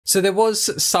So there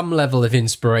was some level of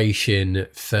inspiration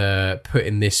for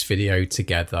putting this video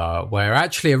together, where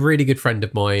actually a really good friend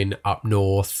of mine up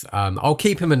north, I'll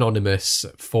keep him anonymous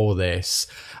for this,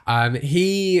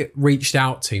 he reached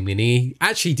out to me, and he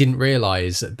actually didn't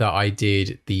realize that I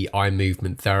did the eye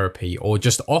movement therapy or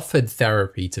just offered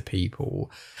therapy to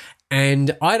people.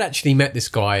 And I'd actually met this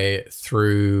guy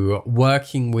through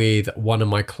working with one of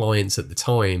my clients at the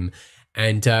time.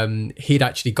 And he'd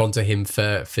actually gone to him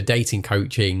for dating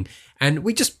coaching, and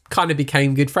we just kind of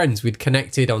became good friends. We'd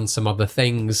connected on some other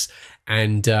things,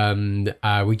 and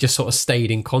we just sort of stayed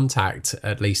in contact,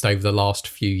 at least over the last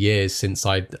few years since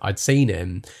I'd seen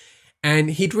him. And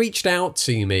he'd reached out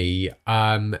to me,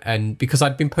 and because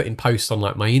I'd been putting posts on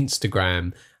like my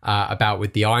Instagram about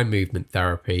with the eye movement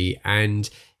therapy, and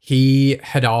he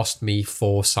had asked me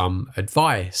for some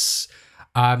advice.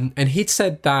 And he'd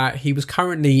said that he was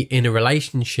currently in a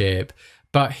relationship,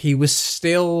 but he was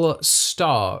still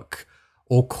stuck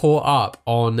or caught up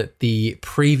on the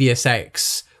previous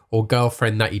ex or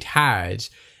girlfriend that he'd had.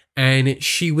 And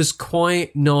she was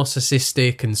quite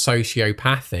narcissistic and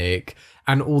sociopathic.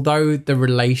 And although the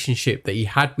relationship that he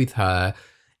had with her,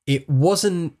 it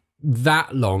wasn't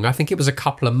that long. I think it was a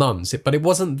couple of months, but it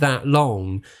wasn't that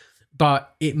long.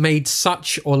 But it made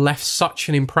such or left such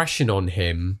an impression on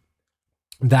him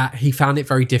that he found it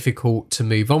very difficult to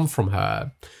move on from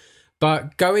her.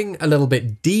 But going a little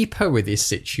bit deeper with this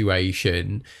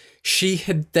situation, she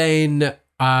had then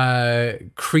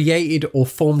created or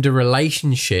formed a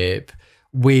relationship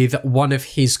with one of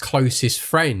his closest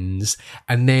friends,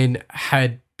 and then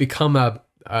had become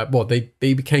they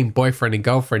became boyfriend and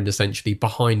girlfriend essentially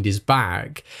behind his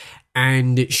back.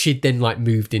 And she'd then like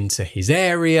moved into his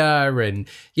area and,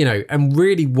 and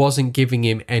really wasn't giving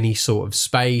him any sort of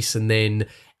space. And then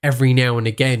every now and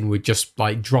again would just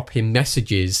like drop him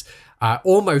messages,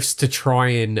 almost to try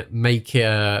and make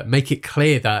it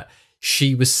clear that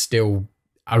she was still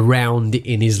around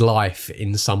in his life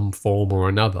in some form or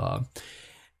another.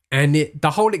 And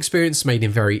the whole experience made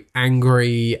him very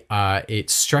angry. It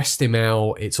stressed him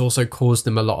out. It's also caused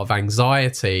him a lot of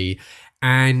anxiety.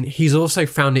 And he's also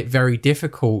found it very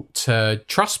difficult to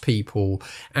trust people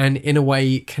and in a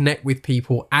way connect with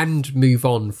people and move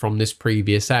on from this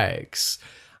previous ex.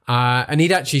 And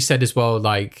he'd actually said as well,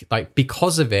 like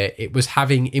because of it, it was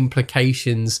having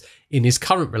implications in his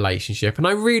current relationship. And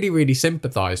I really, really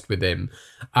sympathized with him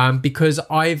because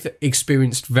I've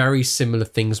experienced very similar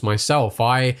things myself.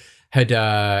 I had,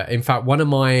 in fact, one of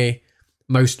my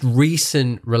most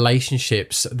recent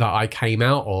relationships that I came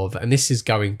out of, and this is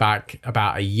going back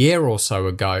about a year or so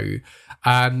ago,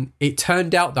 it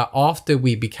turned out that after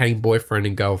we became boyfriend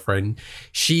and girlfriend,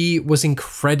 she was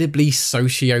incredibly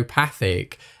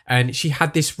sociopathic, and she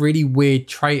had this really weird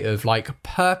trait of like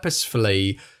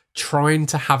purposefully trying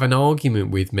to have an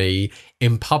argument with me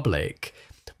in public,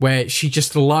 where she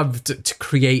just loved to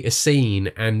create a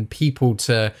scene and people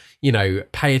to,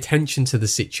 pay attention to the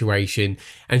situation.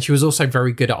 And she was also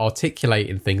very good at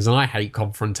articulating things, and I hate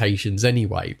confrontations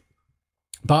anyway.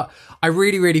 But I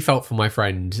really, really felt for my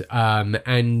friend.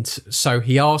 And so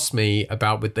he asked me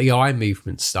about with the eye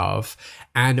movement stuff,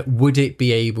 and would it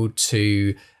be able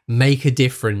to make a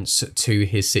difference to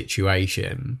his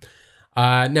situation?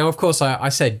 Now, of course, I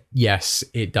said, yes,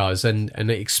 it does. And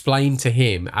explained to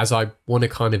him, as I want to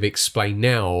kind of explain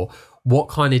now, what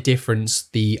kind of difference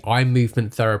the eye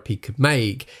movement therapy could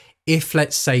make if,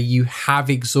 let's say, you have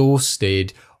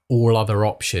exhausted all other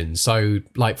options. So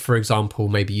like, for example,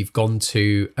 maybe you've gone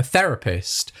to a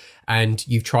therapist and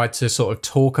you've tried to sort of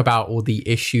talk about all the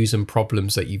issues and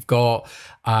problems that you've got,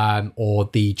 or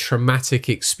the traumatic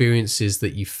experiences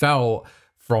that you felt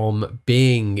from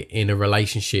being in a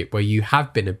relationship where you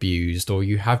have been abused or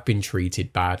you have been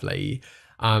treated badly.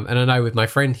 And I know with my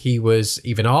friend, he was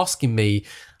even asking me,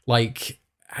 like,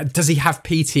 does he have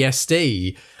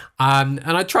PTSD? And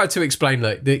I tried to explain,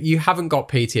 look, that you haven't got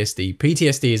PTSD.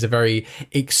 PTSD is a very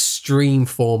extreme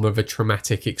form of a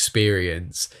traumatic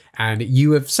experience. And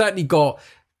you have certainly got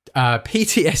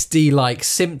PTSD-like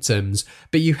symptoms,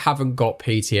 but you haven't got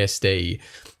PTSD.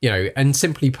 And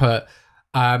simply put,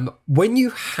 when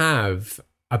you have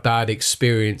a bad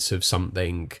experience of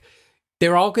something,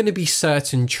 there are going to be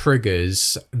certain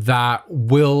triggers that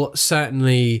will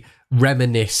certainly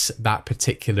reminisce that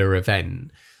particular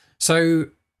event. So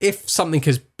if something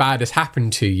as bad has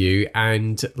happened to you,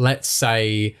 and let's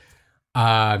say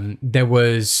there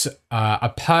was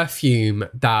a perfume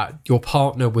that your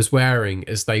partner was wearing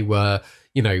as they were,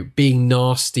 being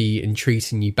nasty and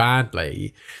treating you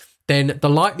badly, then the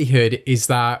likelihood is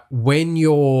that when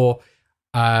you're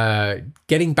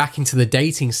getting back into the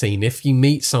dating scene, if you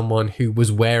meet someone who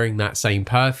was wearing that same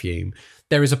perfume,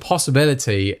 there is a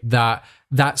possibility that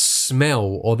that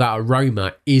smell or that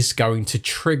aroma is going to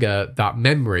trigger that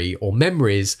memory or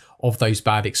memories of those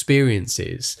bad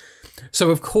experiences.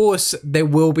 So of course, there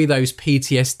will be those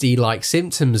PTSD-like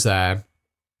symptoms there,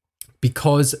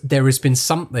 because there has been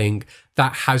something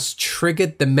that has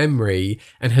triggered the memory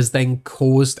and has then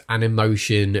caused an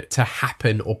emotion to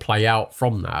happen or play out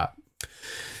from that.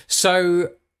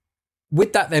 So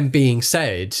with that then being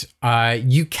said,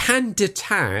 you can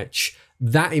detach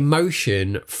that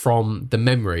emotion from the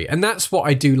memory. And that's what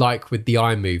I do like with the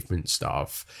eye movement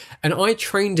stuff. And I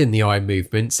trained in the eye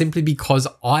movement simply because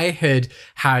I had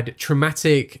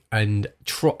traumatic and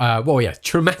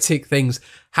traumatic things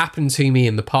happen to me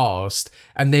in the past.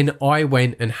 And then I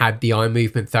went and had the eye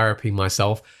movement therapy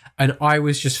myself. And I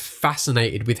was just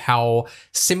fascinated with how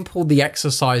simple the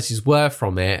exercises were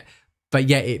from it, but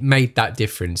yet it made that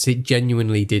difference. It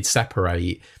genuinely did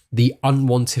separate the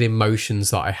unwanted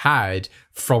emotions that I had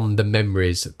from the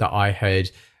memories that I had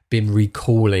been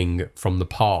recalling from the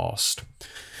past.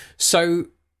 So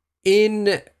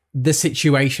in the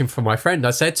situation for my friend,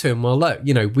 I said to him, well, look,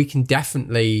 we can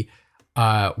definitely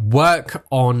work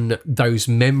on those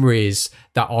memories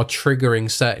that are triggering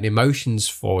certain emotions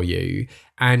for you.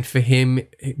 And for him,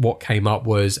 what came up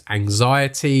was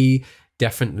anxiety,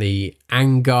 definitely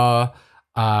anger,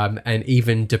 and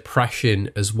even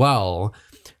depression as well.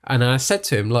 And I said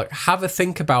to him, look, have a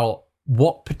think about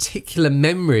what particular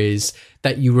memories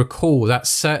that you recall that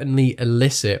certainly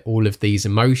elicit all of these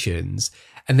emotions.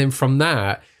 And then from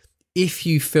that, if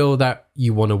you feel that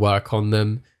you want to work on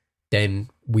them, then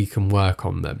we can work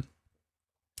on them.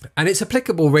 And it's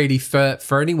applicable really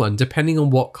for anyone, depending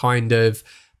on what kind of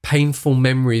painful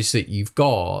memories that you've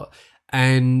got.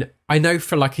 And I know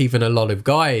for like even a lot of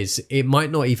guys, it might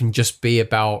not even just be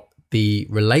about the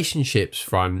relationships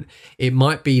front. It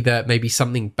might be that maybe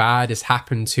something bad has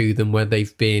happened to them where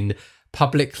they've been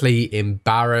publicly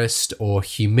embarrassed or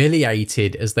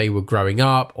humiliated as they were growing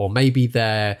up, or maybe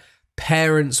their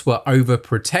parents were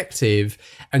overprotective,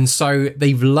 and so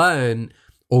they've learned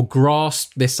or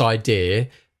grasped this idea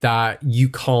that you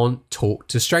can't talk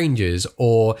to strangers,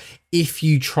 or if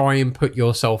you try and put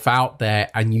yourself out there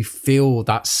and you feel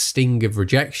that sting of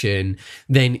rejection,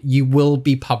 then you will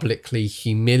be publicly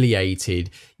humiliated.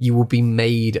 You will be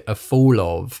made a fool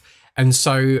of. And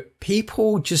so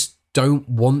people just don't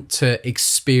want to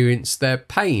experience their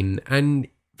pain, and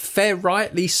fair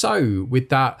rightly so with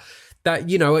that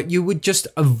you would just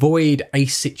avoid a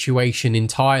situation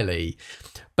entirely.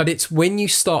 But it's when you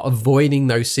start avoiding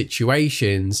those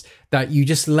situations that you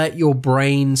just let your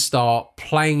brain start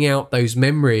playing out those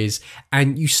memories,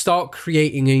 and you start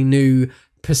creating a new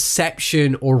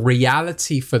perception or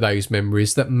reality for those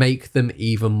memories that make them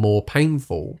even more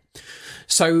painful.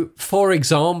 So, for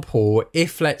example,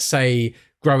 if let's say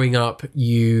growing up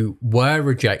you were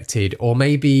rejected, or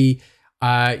maybe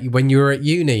when you were at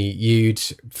uni, you'd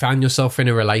found yourself in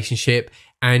a relationship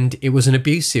and it was an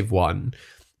abusive one.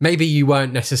 Maybe you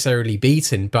weren't necessarily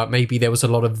beaten, but maybe there was a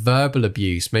lot of verbal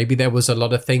abuse. Maybe there was a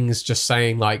lot of things just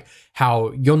saying like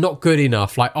how you're not good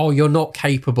enough, like, oh, you're not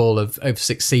capable of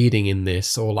succeeding in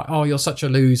this, or like, oh, you're such a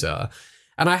loser.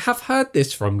 And I have heard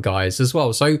this from guys as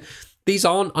well. So these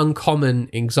aren't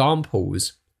uncommon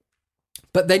examples.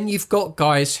 But then you've got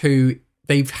guys who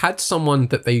they've had someone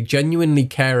that they genuinely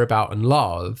care about and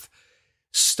love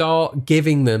start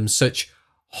giving them such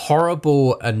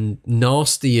horrible and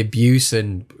nasty abuse,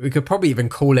 and we could probably even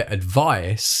call it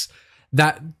advice,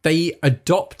 that they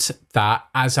adopt that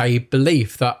as a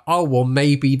belief that, oh, well,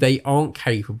 maybe they aren't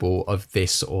capable of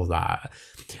this or that.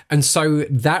 And so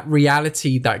that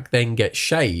reality that then gets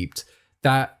shaped,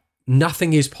 that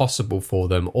nothing is possible for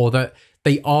them, or that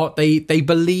they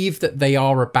believe that they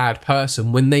are a bad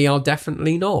person when they are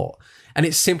definitely not. And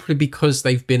it's simply because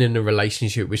they've been in a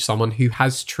relationship with someone who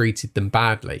has treated them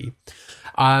badly.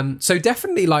 So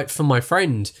definitely, like for my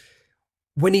friend,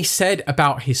 when he said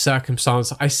about his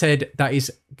circumstance, I said that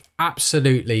is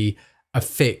absolutely a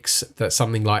fix that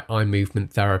something like eye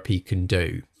movement therapy can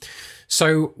do.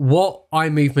 So what eye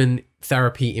movement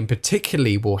therapy in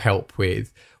particularly will help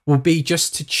with will be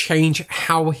just to change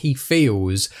how he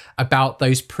feels about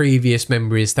those previous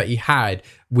memories that he had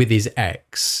with his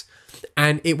ex.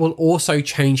 And it will also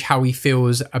change how he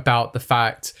feels about the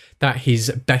fact that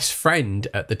his best friend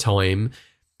at the time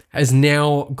has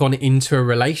now gone into a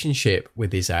relationship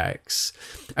with his ex.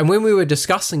 And when we were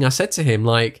discussing, I said to him,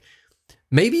 like,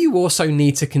 maybe you also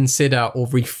need to consider or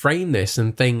reframe this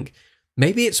and think,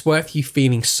 maybe it's worth you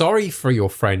feeling sorry for your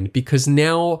friend, because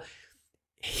now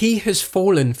he has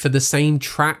fallen for the same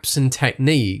traps and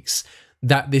techniques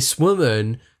that this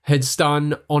woman has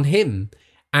done on him.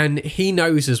 And he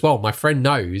knows as well, my friend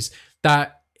knows,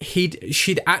 that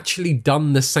she'd actually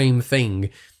done the same thing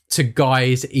to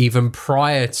guys even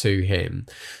prior to him.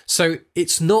 So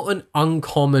it's not an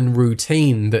uncommon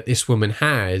routine that this woman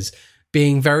has,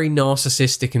 being very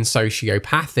narcissistic and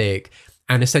sociopathic,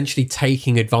 and essentially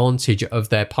taking advantage of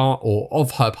their part or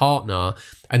of her partner,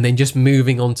 and then just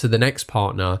moving on to the next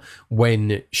partner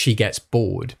when she gets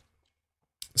bored.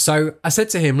 So I said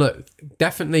to him, look,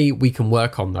 definitely we can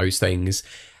work on those things.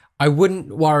 I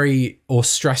wouldn't worry or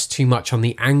stress too much on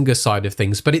the anger side of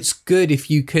things, but it's good if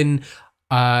you can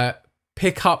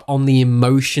pick up on the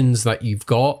emotions that you've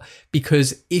got,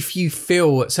 because if you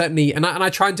feel certainly, and I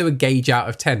try and do a gauge out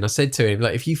of 10. I said to him,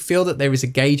 like, if you feel that there is a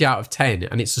gauge out of 10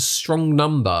 and it's a strong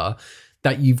number,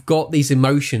 that you've got these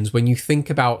emotions when you think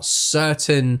about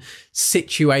certain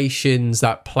situations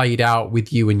that played out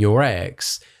with you and your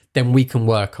ex, then we can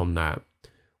work on that.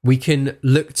 We can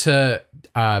look to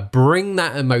bring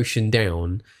that emotion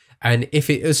down. And if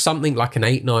it is something like an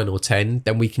 8, 9 or 10,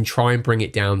 then we can try and bring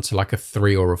it down to like a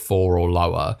 3 or a 4 or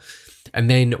lower. And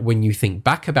then when you think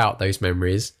back about those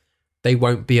memories, they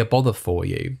won't be a bother for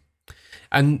you.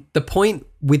 And the point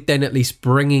with then at least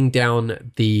bringing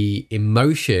down the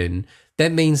emotion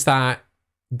then means that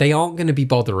they aren't going to be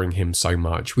bothering him so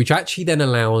much, which actually then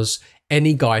allows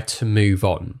any guy to move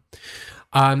on.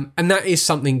 And that is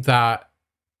something that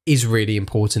is really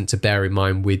important to bear in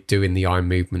mind with doing the eye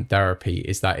movement therapy,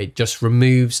 is that it just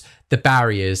removes the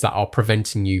barriers that are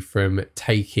preventing you from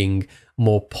taking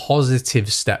more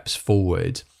positive steps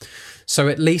forward. So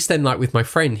at least then, like with my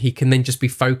friend, he can then just be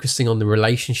focusing on the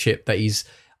relationship that he's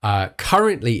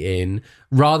currently in,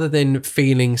 rather than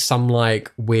feeling some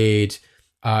like weird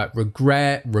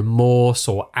regret, remorse,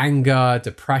 or anger,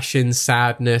 depression,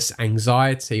 sadness,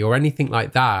 anxiety, or anything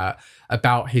like that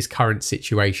about his current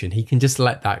situation. He can just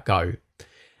let that go,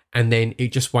 and then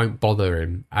it just won't bother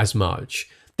him as much.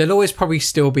 There'll always probably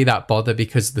still be that bother,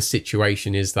 because the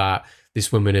situation is that this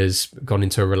woman has gone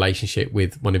into a relationship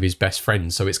with one of his best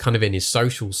friends, so it's kind of in his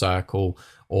social circle,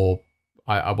 or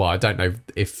I don't know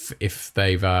if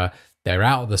they've they're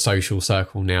out of the social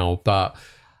circle now, but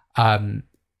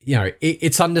you know,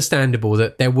 it's understandable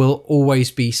that there will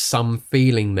always be some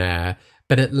feeling there.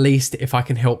 But at least if I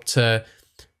can help to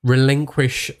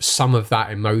relinquish some of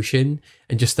that emotion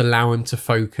and just allow him to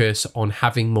focus on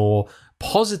having more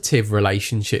positive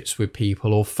relationships with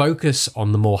people, or focus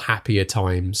on the more happier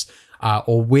times,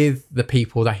 or with the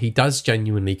people that he does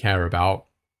genuinely care about,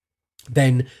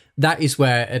 then that is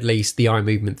where at least the eye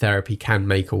movement therapy can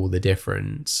make all the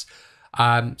difference.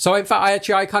 So in fact,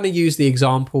 I kind of use the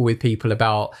example with people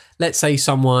about, let's say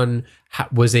someone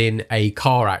was in a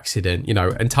car accident, you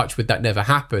know, and touch wood, that never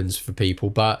happens for people.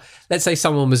 But let's say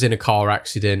someone was in a car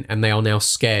accident and they are now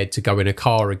scared to go in a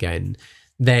car again.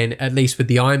 Then at least with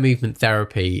the eye movement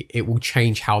therapy, it will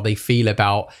change how they feel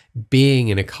about being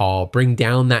in a car, bring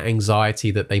down that anxiety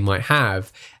that they might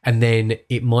have. And then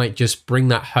it might just bring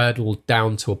that hurdle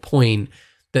down to a point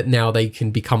that now they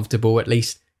can be comfortable at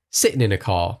least sitting in a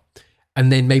car. And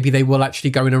then maybe they will actually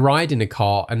go in a ride in a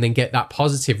car and then get that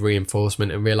positive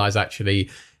reinforcement and realize actually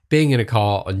being in a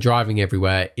car and driving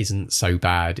everywhere isn't so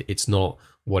bad. It's not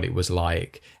what it was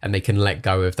like. And they can let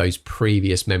go of those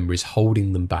previous memories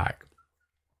holding them back.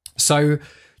 So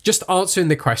just answering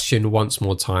the question once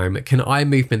more time, can eye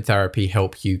movement therapy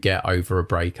help you get over a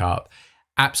breakup?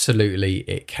 Absolutely,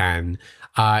 it can.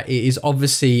 It is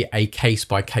obviously a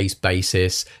case-by-case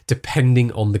basis,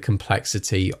 depending on the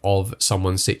complexity of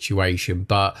someone's situation.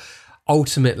 But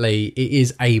ultimately, it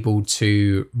is able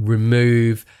to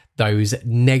remove those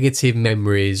negative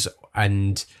memories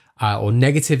and or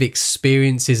negative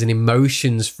experiences and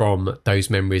emotions from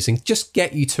those memories, and just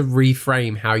get you to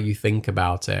reframe how you think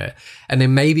about it. And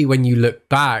then maybe when you look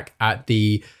back at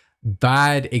the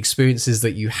bad experiences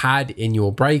that you had in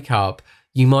your breakup,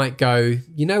 you might go,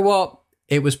 you know what?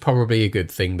 It was probably a good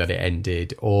thing that it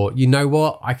ended. Or, you know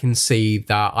what? I can see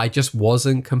that I just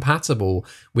wasn't compatible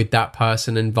with that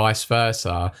person and vice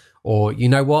versa. Or, you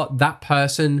know what? That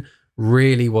person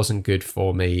really wasn't good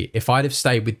for me. If I'd have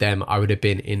stayed with them, I would have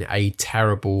been in a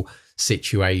terrible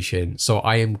situation. So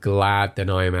I am glad that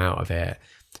I am out of it.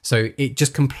 So it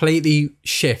just completely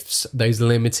shifts those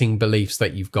limiting beliefs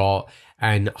that you've got,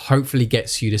 and hopefully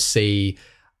gets you to see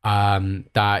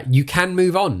that you can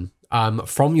move on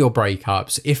from your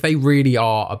breakups if they really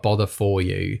are a bother for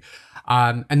you.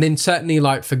 And then certainly,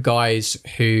 like for guys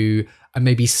who are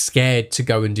maybe scared to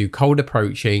go and do cold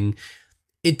approaching,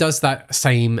 it does that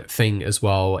same thing as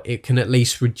well. It can at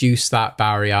least reduce that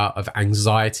barrier of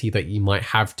anxiety that you might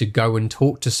have to go and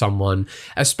talk to someone,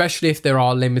 especially if there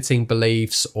are limiting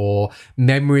beliefs or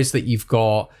memories that you've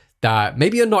got that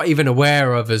maybe you're not even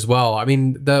aware of as well. I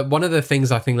mean, one of the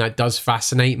things I think that does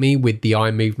fascinate me with the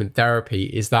eye movement therapy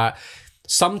is that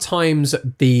sometimes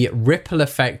the ripple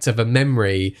effect of a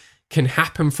memory can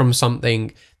happen from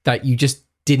something that you just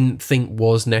didn't think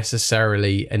was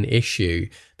necessarily an issue.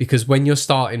 Because when you're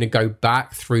starting to go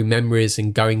back through memories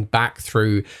and going back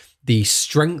through the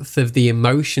strength of the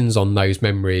emotions on those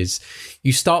memories,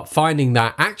 you start finding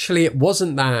that actually it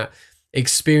wasn't that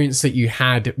experience that you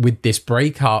had with this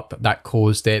breakup that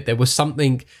caused it. There was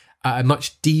something at a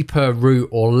much deeper root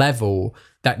or level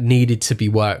that needed to be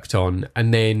worked on.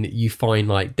 And then you find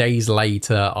like days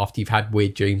later, after you've had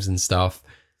weird dreams and stuff,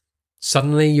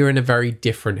 suddenly you're in a very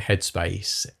different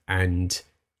headspace and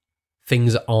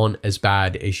things aren't as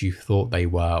bad as you thought they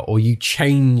were, or you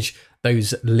change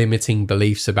those limiting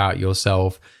beliefs about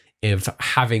yourself of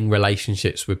having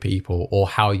relationships with people or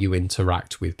how you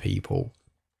interact with people.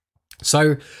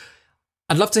 So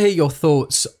I'd love to hear your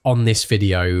thoughts on this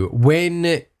video.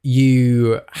 When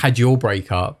you had your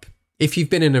breakup, if you've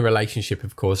been in a relationship,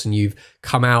 of course, and you've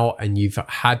come out and you've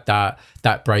had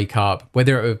that breakup,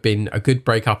 whether it have been a good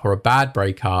breakup or a bad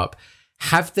breakup,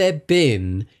 have there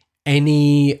been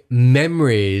any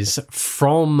memories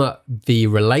from the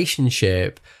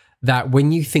relationship that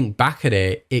when you think back at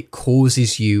it, it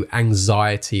causes you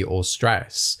anxiety or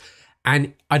stress?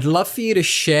 And I'd love for you to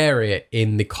share it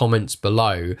in the comments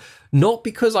below, not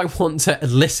because I want to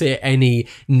elicit any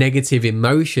negative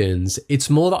emotions. It's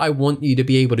more that I want you to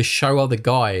be able to show other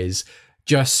guys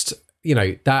just, you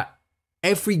know, that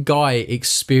every guy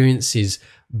experiences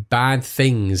bad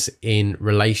things in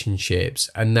relationships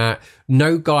and that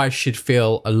no guy should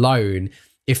feel alone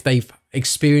if they've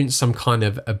experienced some kind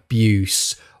of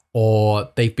abuse or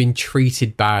they've been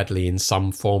treated badly in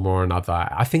some form or another.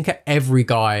 I think every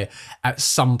guy at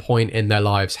some point in their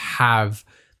lives have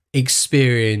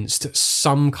experienced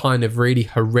some kind of really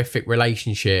horrific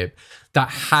relationship that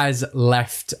has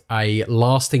left a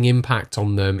lasting impact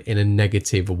on them in a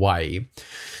negative way.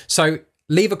 So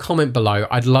leave a comment below.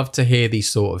 I'd love to hear these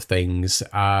sort of things.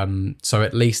 So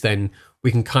at least then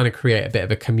we can kind of create a bit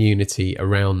of a community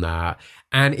around that.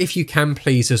 And if you can,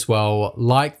 please as well,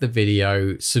 like the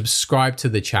video, subscribe to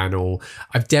the channel.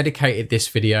 I've dedicated this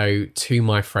video to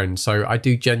my friend, so I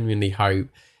do genuinely hope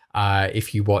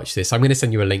if you watch this, I'm going to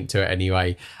send you a link to it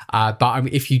anyway, but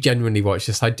if you genuinely watch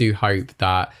this, I do hope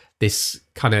that this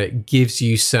kind of gives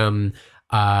you some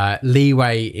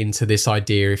leeway into this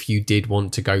idea if you did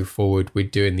want to go forward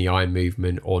with doing the eye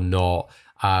movement or not.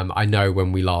 I know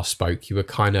when we last spoke, you were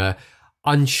kind of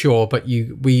unsure, but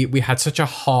we had such a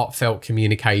heartfelt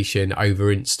communication over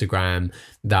Instagram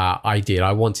that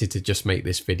I wanted to just make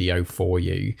this video for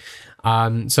you.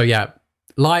 So yeah,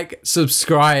 like,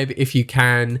 subscribe if you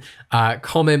can,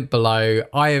 comment below.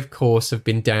 I of course have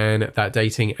been Dan, that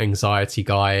dating anxiety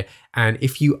guy, and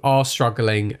if you are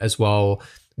struggling as well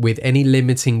with any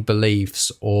limiting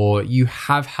beliefs or you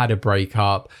have had a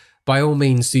breakup, by all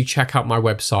means, do check out my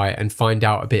website and find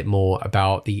out a bit more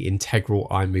about the integral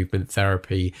eye movement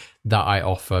therapy that I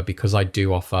offer, because I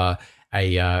do offer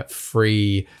a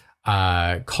free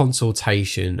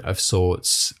consultation of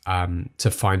sorts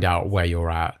to find out where you're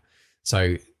at.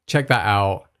 So check that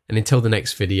out. And until the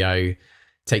next video,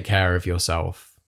 take care of yourself.